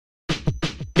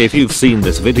If you've seen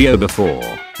this video before,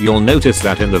 you'll notice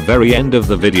that in the very end of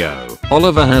the video,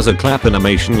 Oliver has a clap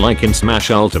animation like in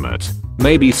Smash Ultimate.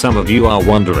 Maybe some of you are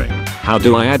wondering, how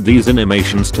do I add these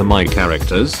animations to my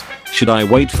characters? Should I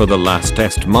wait for the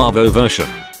lastest Maavo version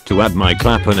to add my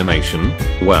clap animation?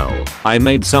 Well, I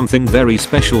made something very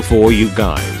special for you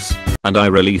guys. And I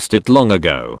released it long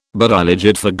ago, but I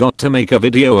legit forgot to make a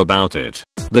video about it.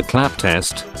 The clap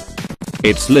test.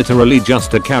 It's literally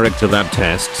just a character that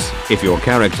tests if your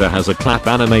character has a clap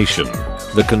animation.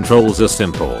 The controls are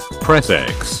simple. Press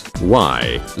X,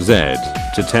 Y, Z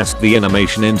to test the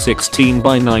animation in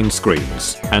 16:9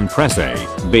 screens, and press A,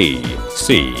 B,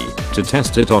 C to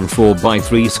test it on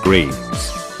 4:3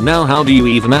 screens. Now how do you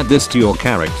even add this to your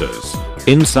characters?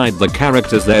 Inside the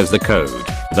characters there's the code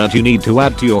that you need to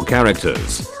add to your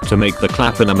characters to make the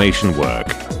clap animation work.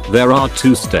 There are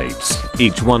 2 states,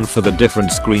 each one for the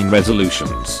different screen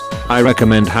resolutions. I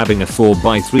recommend having a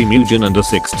 4:3 M.U.G.E.N and a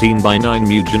 16:9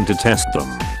 M.U.G.E.N to test them.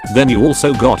 Then you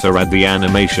also gotta add the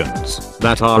animations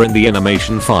that are in the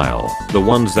animation file, the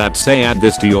ones that say add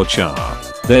this to your char.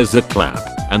 There's the clap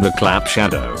and the clap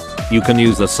shadow. You can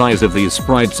use the size of these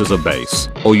sprites as a base,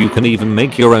 or you can even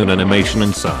make your own animation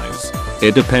and size.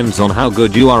 It depends on how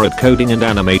good you are at coding and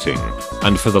animating.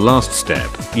 And for the last step,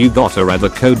 you gotta add the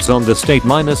codes on the state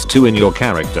 -2 in your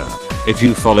character. If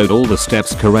you followed all the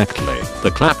steps correctly,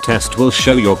 the clap test will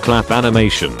show your clap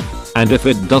animation. And if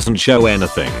it doesn't show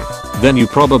anything, then you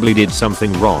probably did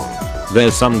something wrong.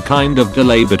 There's some kind of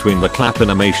delay between the clap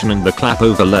animation and the clap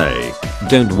overlay.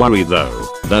 Don't worry though,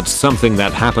 that's something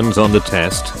that happens on the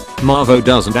test. Maavo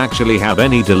doesn't actually have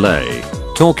any delay.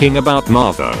 Talking about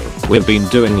Maavo, we've been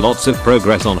doing lots of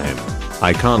progress on him.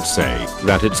 I can't say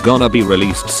that it's gonna be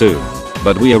released soon,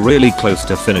 but we are really close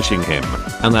to finishing him.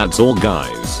 And that's all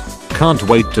guys. Can't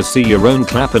wait to see your own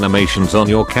clap animations on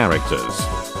your characters.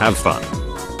 Have fun.